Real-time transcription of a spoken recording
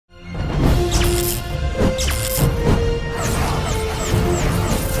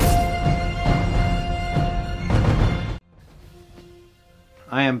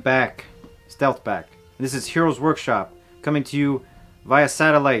am back, stealth back. This is Heroes Workshop, coming to you via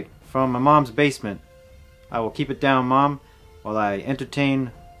satellite from my mom's basement. I will keep it down, Mom, while I entertain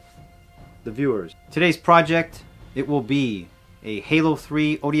the viewers. Today's project, it will be a Halo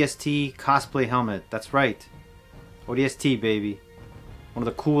 3 ODST cosplay helmet. That's right, ODST baby. One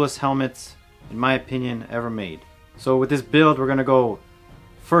of the coolest helmets, in my opinion, ever made. So with this build, we're gonna go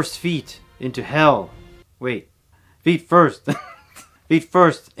first feet into hell. Wait, feet first. Feet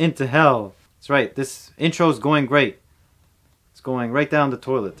first into hell. That's right, this intro is going great. It's going right down the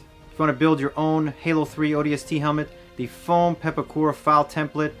toilet. If you want to build your own Halo 3 ODST helmet, the foam Pepakura file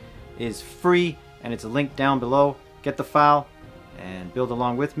template is free and it's linked down below. Get the file and build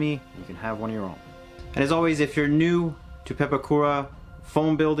along with me. You can have one of your own. And as always, if you're new to Pepakura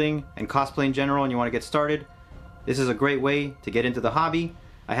foam building and cosplay in general and you want to get started, this is a great way to get into the hobby.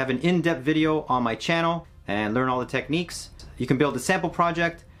 I have an in-depth video on my channel and learn all the techniques. You can build a sample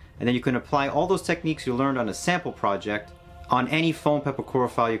project and then you can apply all those techniques you learned on a sample project on any foam Pepakura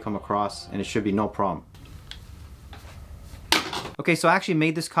file you come across, and it should be no problem. Okay, so I actually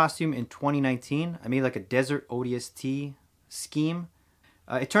made this costume in 2019. I made like a desert ODST scheme.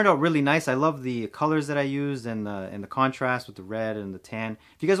 It turned out really nice. I love the colors that I used and the contrast with the red and the tan.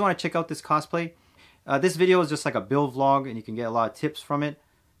 If you guys want to check out this cosplay, this video is just like a build vlog and you can get a lot of tips from it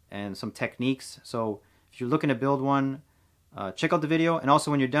and some techniques. So if you're looking to build one, check out the video, and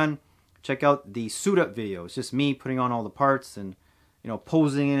also when you're done, check out the suit up video. It's just me putting on all the parts and, you know,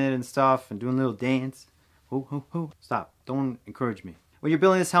 posing in it and stuff and doing a little dance. Stop, don't encourage me. When you're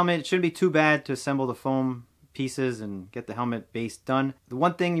building this helmet, it shouldn't be too bad to assemble the foam pieces and get the helmet base done. The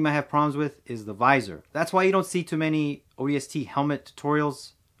one thing you might have problems with is the visor. That's why you don't see too many ODST helmet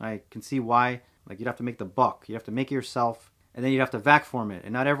tutorials. I can see why. Like, you'd have to make the buck, you have to make it yourself, and then you'd have to vac form it,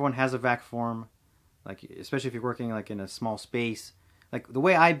 and not everyone has a vac form. Like, especially if you're working like in a small space. Like the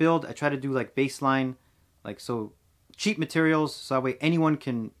way I build, I try to do like baseline, like, so cheap materials, so that way anyone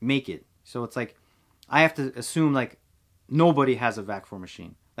can make it. So it's like, I have to assume like nobody has a vac form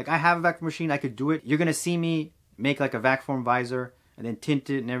machine. Like, I have a vac form machine, I could do it. You're gonna see me make like a vac form visor and then tint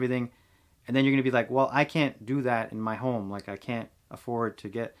it and everything. And then you're gonna be like, well, I can't do that in my home. Like, I can't afford to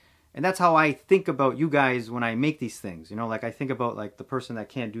get. And that's how I think about you guys when I make these things. You know, like, I think about like the person that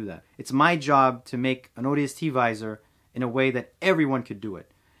can't do that. It's my job to make an ODST visor in a way that everyone could do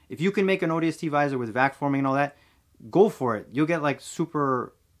it. If you can make an ODST visor with vac forming and all that, go for it. You'll get like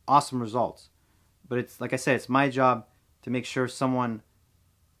super awesome results. But it's, like I said, it's my job to make sure someone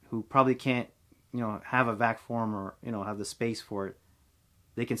who probably can't, you know, have a vac form or, you know, have the space for it,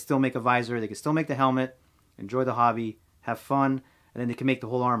 they can still make a visor, they can still make the helmet, enjoy the hobby, have fun, and then they can make the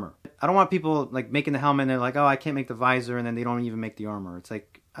whole armor. I don't want people like making the helmet and they're like, oh, I can't make the visor, and then they don't even make the armor. It's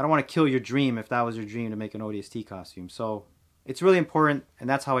like, I don't want to kill your dream if that was your dream to make an ODST costume. So it's really important, and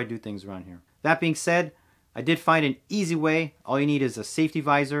that's how I do things around here. That being said, I did find an easy way. All you need is a safety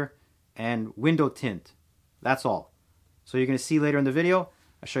visor and window tint. That's all. So you're going to see later in the video,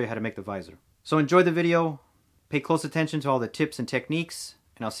 I'll show you how to make the visor. So enjoy the video, pay close attention to all the tips and techniques,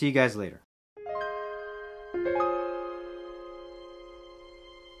 and I'll see you guys later.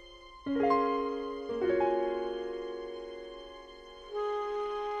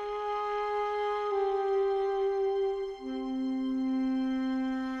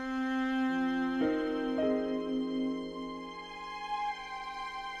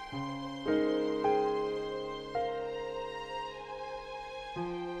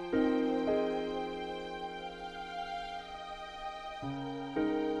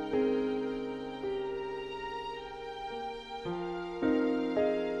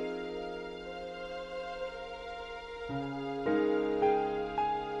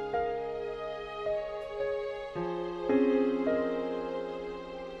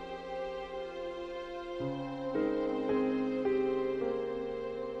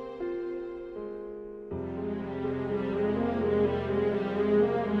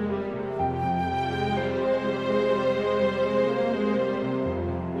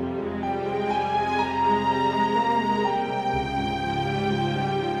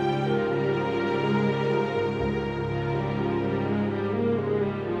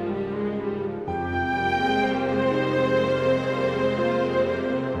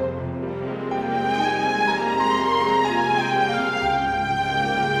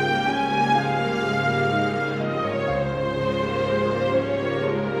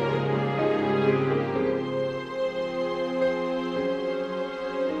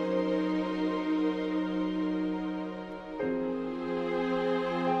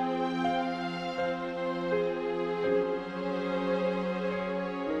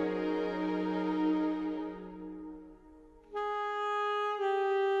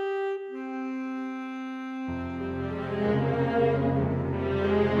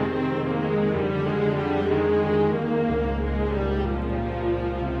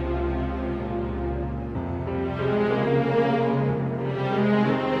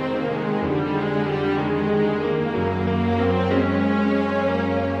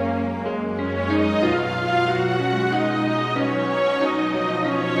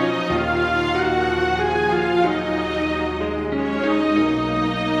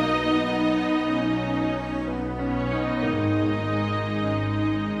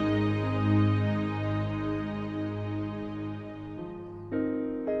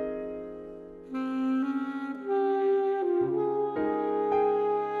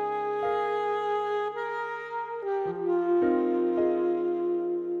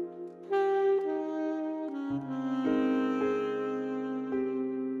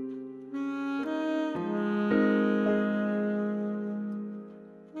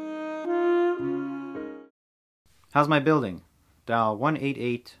 How's my building? Dial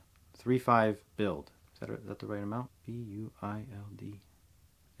 18835 build. Is that the right amount? B-U-I-L-D.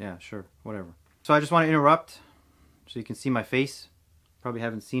 Yeah, sure, whatever. So I just want to interrupt so you can see my face. Probably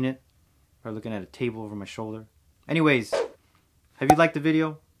haven't seen it. Probably looking at a table over my shoulder. Anyways, have you liked the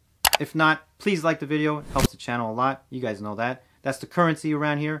video? If not, please like the video. It helps the channel a lot. You guys know that. That's the currency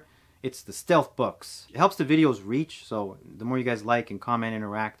around here. It's the stealth bucks. It helps the videos reach, so the more you guys like and comment,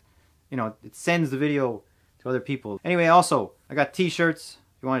 interact, you know, it sends the video to other people. Anyway, also, I got t-shirts.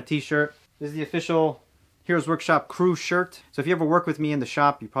 If you want a t-shirt, this is the official Heroes Workshop crew shirt. So if you ever work with me in the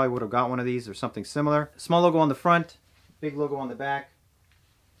shop, you probably would have got one of these or something similar. Small logo on the front, big logo on the back.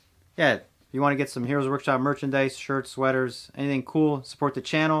 Yeah, if you want to get some Heroes Workshop merchandise, shirts, sweaters, anything cool, support the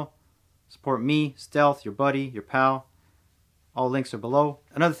channel, support me, Stealth, your buddy, your pal. All links are below.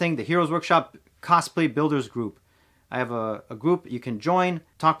 Another thing, the Heroes Workshop Cosplay Builders Group. I have a group you can join,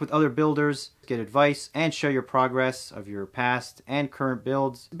 talk with other builders, get advice, and share your progress of your past and current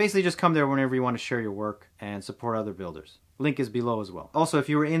builds. Basically just come there whenever you want to share your work and support other builders. Link is below as well. Also, if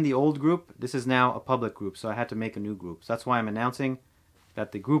you were in the old group, this is now a public group, so I had to make a new group. So that's why I'm announcing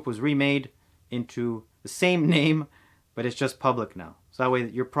that the group was remade into the same name, but it's just public now. So that way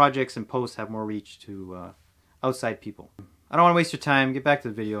your projects and posts have more reach to outside people. I don't want to waste your time. Get back to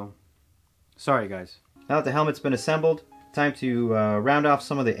the video. Sorry, guys. Now that the helmet's been assembled, time to round off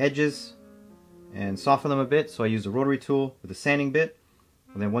some of the edges and soften them a bit. So I used a rotary tool with a sanding bit.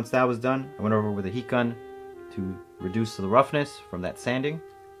 And then once that was done, I went over with a heat gun to reduce the roughness from that sanding.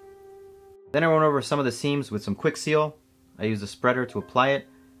 Then I went over some of the seams with some quick seal. I used a spreader to apply it.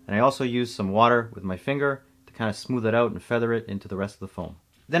 And I also used some water with my finger to kind of smooth it out and feather it into the rest of the foam.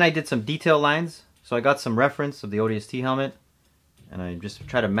 Then I did some detail lines. So I got some reference of the ODST helmet. And I just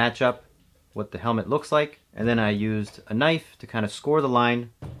try to match up what the helmet looks like, and then I used a knife to kind of score the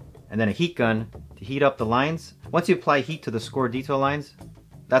line, and then a heat gun to heat up the lines. Once you apply heat to the scored detail lines,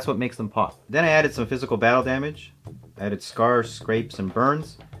 that's what makes them pop. Then I added some physical battle damage. I added scars, scrapes, and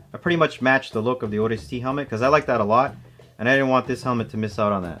burns. I pretty much matched the look of the ODST helmet because I like that a lot, and I didn't want this helmet to miss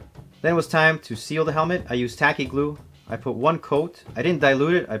out on that. Then it was time to seal the helmet. I used tacky glue. I put one coat. I didn't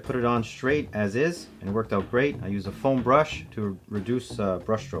dilute it. I put it on straight as is, and it worked out great. I used a foam brush to reduce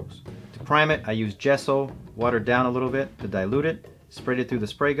brush strokes. To prime it, I used gesso, watered down a little bit to dilute it, sprayed it through the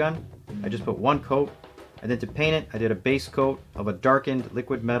spray gun. I just put one coat, and then to paint it, I did a base coat of a darkened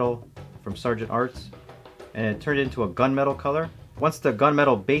liquid metal from Sargent Arts, and it turned into a gunmetal color. Once the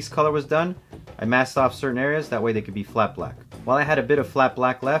gunmetal base color was done, I masked off certain areas, that way they could be flat black. While I had a bit of flat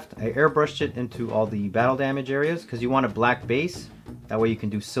black left, I airbrushed it into all the battle damage areas because you want a black base. That way you can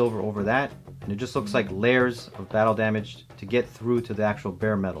do silver over that. And it just looks like layers of battle damage to get through to the actual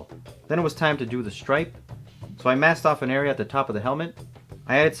bare metal. Then it was time to do the stripe. So I masked off an area at the top of the helmet.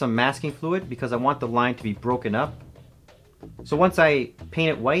 I added some masking fluid because I want the line to be broken up. So once I paint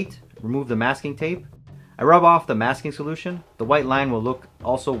it white, remove the masking tape, I rub off the masking solution. The white line will look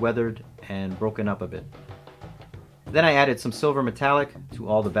also weathered and broken up a bit. Then I added some silver metallic to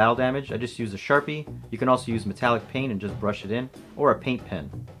all the battle damage. I just used a Sharpie. You can also use metallic paint and just brush it in, or a paint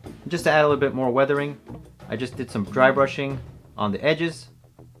pen. And just to add a little bit more weathering, I just did some dry brushing on the edges,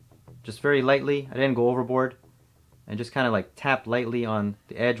 just very lightly. I didn't go overboard, and just kind of like tap lightly on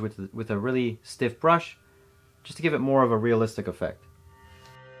the edge with a really stiff brush, just to give it more of a realistic effect.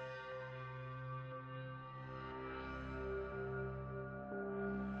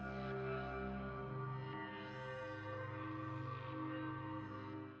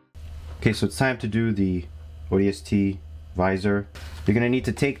 Okay, so it's time to do the ODST visor. You're going to need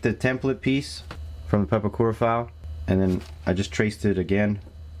to take the template piece from the Pepakura file, and then I just traced it again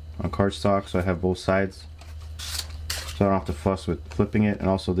on cardstock so I have both sides, so I don't have to fuss with flipping it, and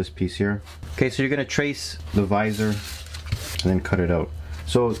also this piece here. Okay, so you're going to trace the visor and then cut it out.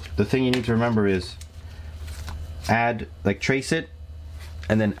 So the thing you need to remember is trace it,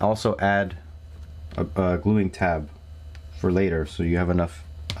 and then also add a gluing tab for later so you have enough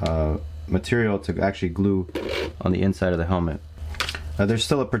material to actually glue on the inside of the helmet. There's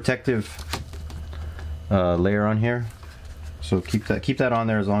still a protective layer on here, so keep that on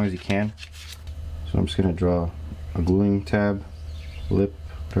there as long as you can. So I'm just going to draw a gluing tab, lip,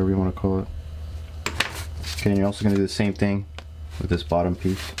 whatever you want to call it. Okay, and you're also going to do the same thing with this bottom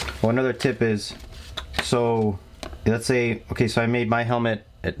piece. Well, another tip is, so let's say, okay, so I made my helmet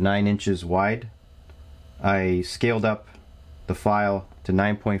at 9 inches wide. I scaled up the file to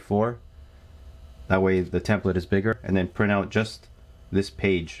 9.4. That way the template is bigger, and then print out just this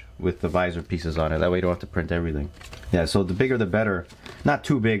page with the visor pieces on it. That way you don't have to print everything. Yeah, so the bigger the better. Not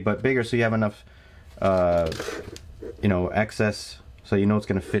too big, but bigger so you have enough, you know, excess, so you know it's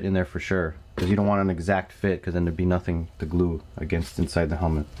going to fit in there for sure. because you don't want an exact fit, because then there'd be nothing to glue against inside the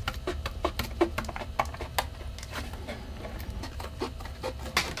helmet.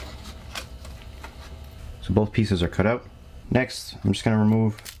 So both pieces are cut out. Next, I'm just going to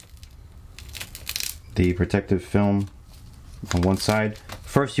remove the protective film on one side.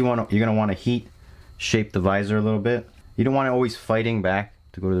 First, you're going to want to heat shape the visor a little bit. You don't want it always fighting back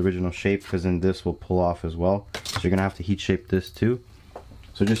to go to the original shape, because then this will pull off as well. So you're going to have to heat shape this too.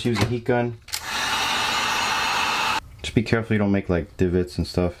 So just use a heat gun. Just be careful you don't make like divots and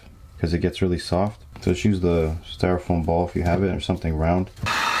stuff, because it gets really soft. So just use the styrofoam ball if you have it, or something round.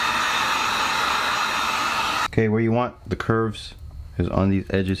 Okay, where you want the curves is on these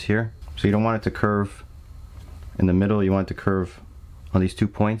edges here. So you don't want it to curve in the middle, you want it to curve on these 2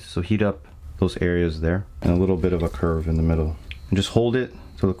 points. So heat up those areas there, and a little bit of a curve in the middle. And just hold it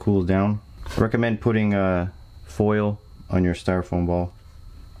till it cools down. I recommend putting foil on your styrofoam ball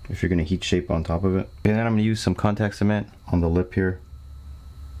if you're going to heat shape on top of it. And then I'm going to use some contact cement on the lip here.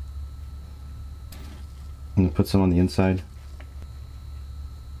 I'm going to put some on the inside.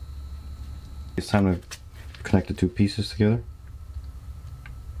 It's time to connect the two pieces together.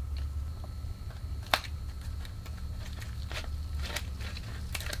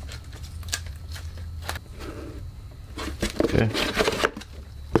 Okay.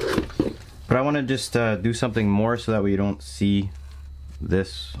 But I want to just do something more so that way you don't see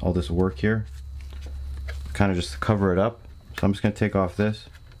all this work here. Kind of just cover it up. So I'm just going to take off this.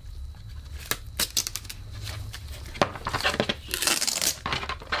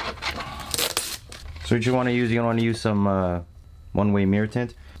 So what you want to use, some one-way mirror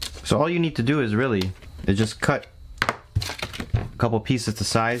tint. So all you need to do is just cut a couple pieces to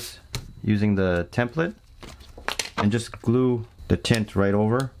size using the template, and just glue the tint right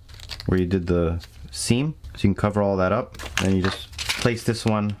over where you did the seam, so you can cover all that up. And then you just place this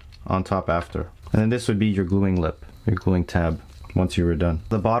one on top after. And then this would be your gluing lip, your gluing tab, once you were done.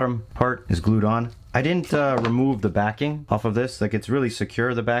 The bottom part is glued on. I didn't remove the backing off of this. Like, it's really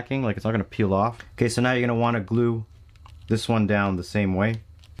secure, the backing, like it's not gonna peel off. Okay, so now you're gonna wanna glue this one down the same way.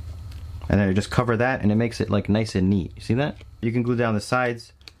 And then you just cover that, and it makes it like nice and neat. You see that? You can glue down the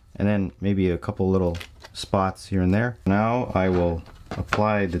sides, and then maybe a couple little spots here and there. Now I will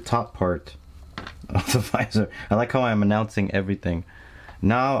apply the top part of the visor. I like how I'm announcing everything.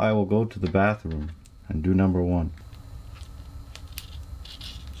 Now I will go to the bathroom and do number one.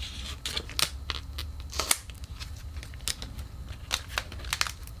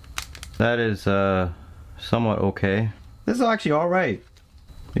 That is somewhat okay. This is actually alright.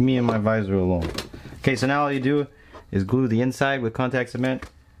 Leave me and my visor alone. Okay, so now all you do is glue the inside with contact cement,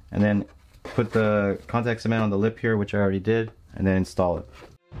 and then put the contact cement on the lip here, which I already did, and then install it.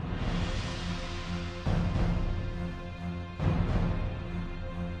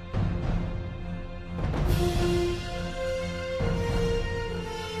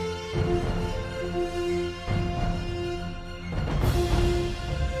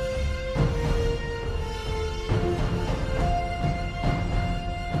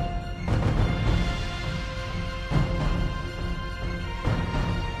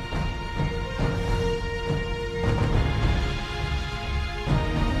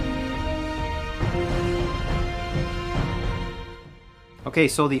 Okay,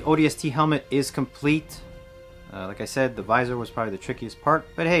 so the ODST helmet is complete. Like I said, the visor was probably the trickiest part,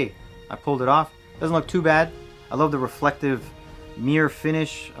 but hey, I pulled it off. Doesn't look too bad. I love the reflective mirror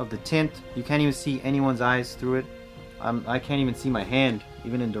finish of the tint. You can't even see anyone's eyes through it. I can't even see my hand,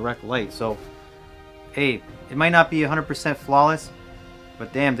 even in direct light. So, hey, it might not be 100% flawless,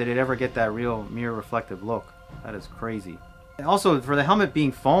 but damn, did it ever get that real mirror reflective look. That is crazy. And also, for the helmet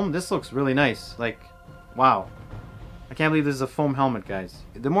being foam, this looks really nice. Like, wow. I can't believe this is a foam helmet, guys.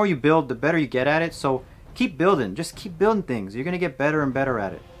 The more you build, the better you get at it. So keep building. Just keep building things. You're going to get better and better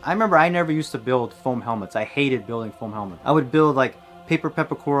at it. I remember I never used to build foam helmets. I hated building foam helmets. I would build like paper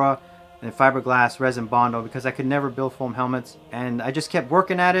peppercorn and fiberglass resin bondo because I could never build foam helmets. And I just kept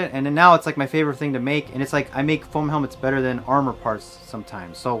working at it. And then now it's like my favorite thing to make. And it's like I make foam helmets better than armor parts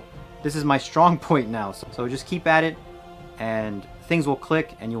sometimes. So this is my strong point now. So just keep at it and things will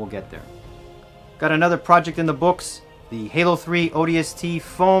click and you will get there. Got another project in the books. The Halo 3 ODST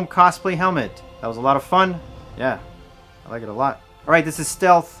Foam Cosplay Helmet. That was a lot of fun. Yeah, I like it a lot. Alright, this is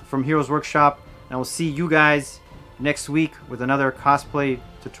Stealth from Heroes Workshop, and I will see you guys next week with another cosplay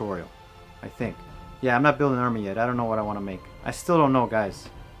tutorial, I think. Yeah, I'm not building an army yet. I don't know what I want to make. I still don't know, guys.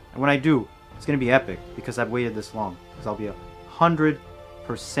 And when I do, it's going to be epic because I've waited this long. Because I'll be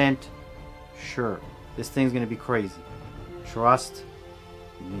 100% sure. This thing's going to be crazy. Trust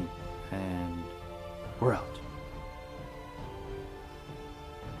me. And we're out.